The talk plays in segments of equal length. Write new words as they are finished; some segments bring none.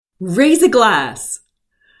Raise a glass.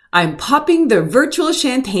 I'm popping the virtual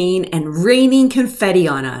champagne and raining confetti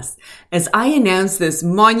on us as I announce this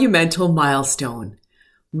monumental milestone.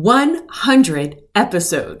 100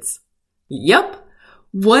 episodes. Yup,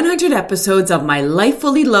 100 episodes of my Life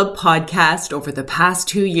Fully Loved podcast over the past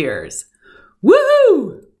 2 years.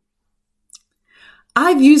 Woohoo!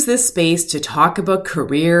 I've used this space to talk about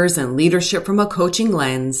careers and leadership from a coaching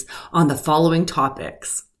lens on the following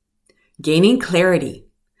topics: gaining clarity,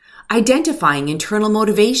 identifying internal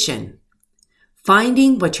motivation,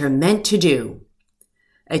 finding what you're meant to do,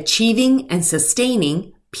 achieving and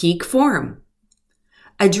sustaining peak form,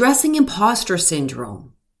 addressing imposter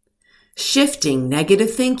syndrome, shifting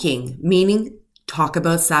negative thinking, meaning talk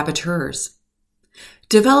about saboteurs,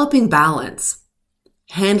 developing balance,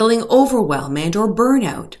 handling overwhelm and or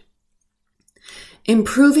burnout,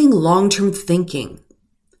 improving long-term thinking,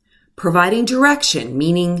 providing direction,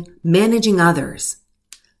 meaning managing others,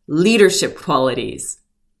 leadership qualities,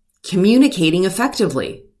 communicating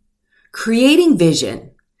effectively, creating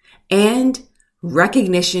vision, and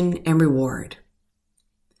recognition and reward.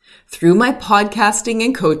 Through my podcasting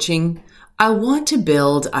and coaching, I want to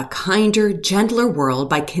build a kinder, gentler world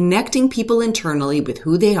by connecting people internally with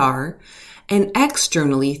who they are and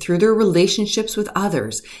externally through their relationships with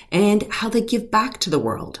others and how they give back to the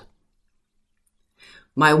world.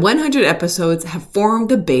 My 100 episodes have formed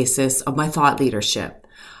the basis of my thought leadership.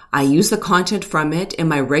 I use the content from it in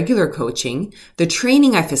my regular coaching, the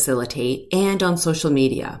training I facilitate, and on social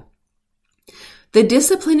media. The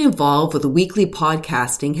discipline involved with weekly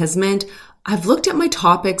podcasting has meant I've looked at my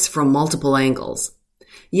topics from multiple angles.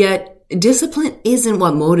 Yet, discipline isn't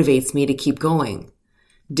what motivates me to keep going.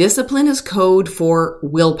 Discipline is code for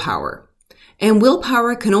willpower, and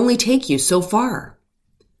willpower can only take you so far.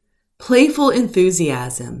 Playful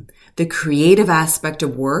enthusiasm, the creative aspect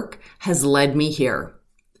of work, has led me here.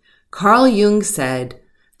 Carl Jung said,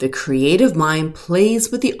 "The creative mind plays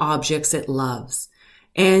with the objects it loves."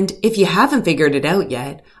 And if you haven't figured it out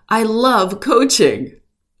yet, I love coaching.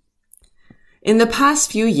 In the past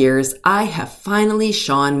few years, I have finally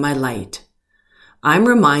shone my light. I'm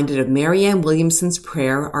reminded of Marianne Williamson's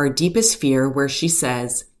prayer, Our Deepest Fear, where she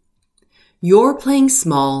says, "Your playing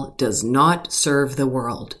small does not serve the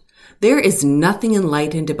world. There is nothing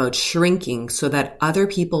enlightened about shrinking so that other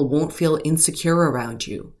people won't feel insecure around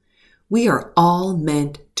you. We are all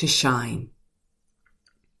meant to shine."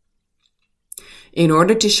 In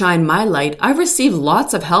order to shine my light, I've received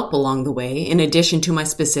lots of help along the way, in addition to my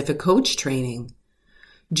specific coach training.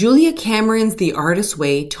 Julia Cameron's The Artist's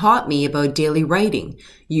Way taught me about daily writing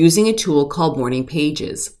using a tool called Morning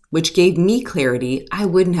Pages, which gave me clarity I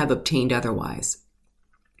wouldn't have obtained otherwise.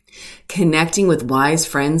 Connecting with wise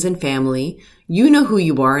friends and family, you know who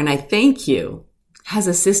you are and I thank you, has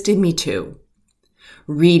assisted me too.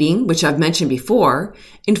 Reading, which I've mentioned before,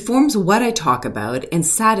 informs what I talk about and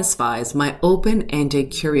satisfies my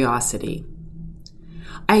open-ended curiosity.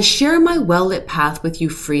 I share my well-lit path with you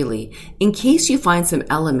freely in case you find some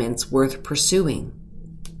elements worth pursuing.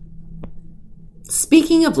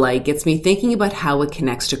 Speaking of light gets me thinking about how it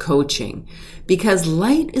connects to coaching, because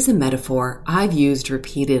light is a metaphor I've used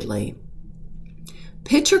repeatedly.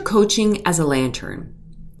 Picture coaching as a lantern.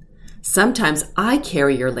 Sometimes I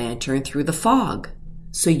carry your lantern through the fog,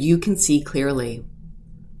 so you can see clearly.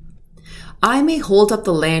 I may hold up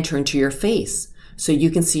the lantern to your face so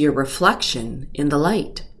you can see your reflection in the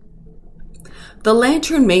light. The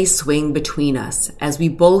lantern may swing between us as we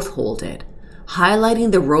both hold it,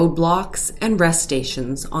 highlighting the roadblocks and rest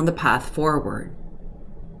stations on the path forward.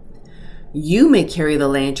 You may carry the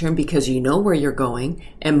lantern because you know where you're going,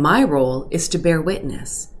 and my role is to bear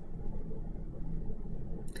witness.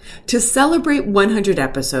 To celebrate 100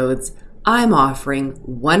 episodes, I'm offering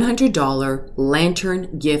 $100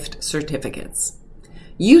 Lantern gift certificates.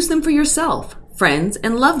 Use them for yourself, friends,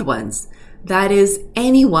 and loved ones. That is,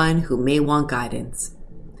 anyone who may want guidance.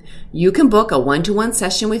 You can book a one-to-one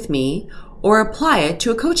session with me or apply it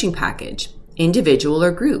to a coaching package, individual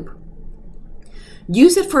or group.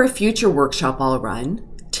 Use it for a future workshop I'll run,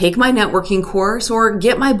 take my networking course, or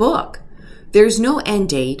get my book. There's no end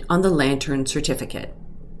date on the Lantern certificate.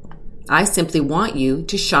 I simply want you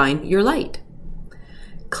to shine your light.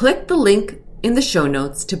 Click the link in the show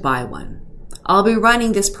notes to buy one. I'll be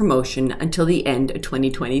running this promotion until the end of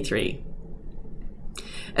 2023.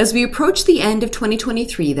 As we approach the end of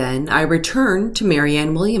 2023 then, I return to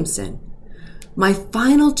Marianne Williamson. My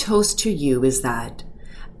final toast to you is that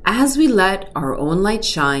as we let our own light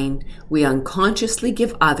shine, we unconsciously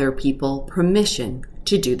give other people permission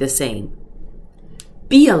to do the same.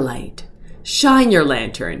 Be a light. Shine your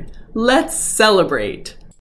lantern. Let's celebrate.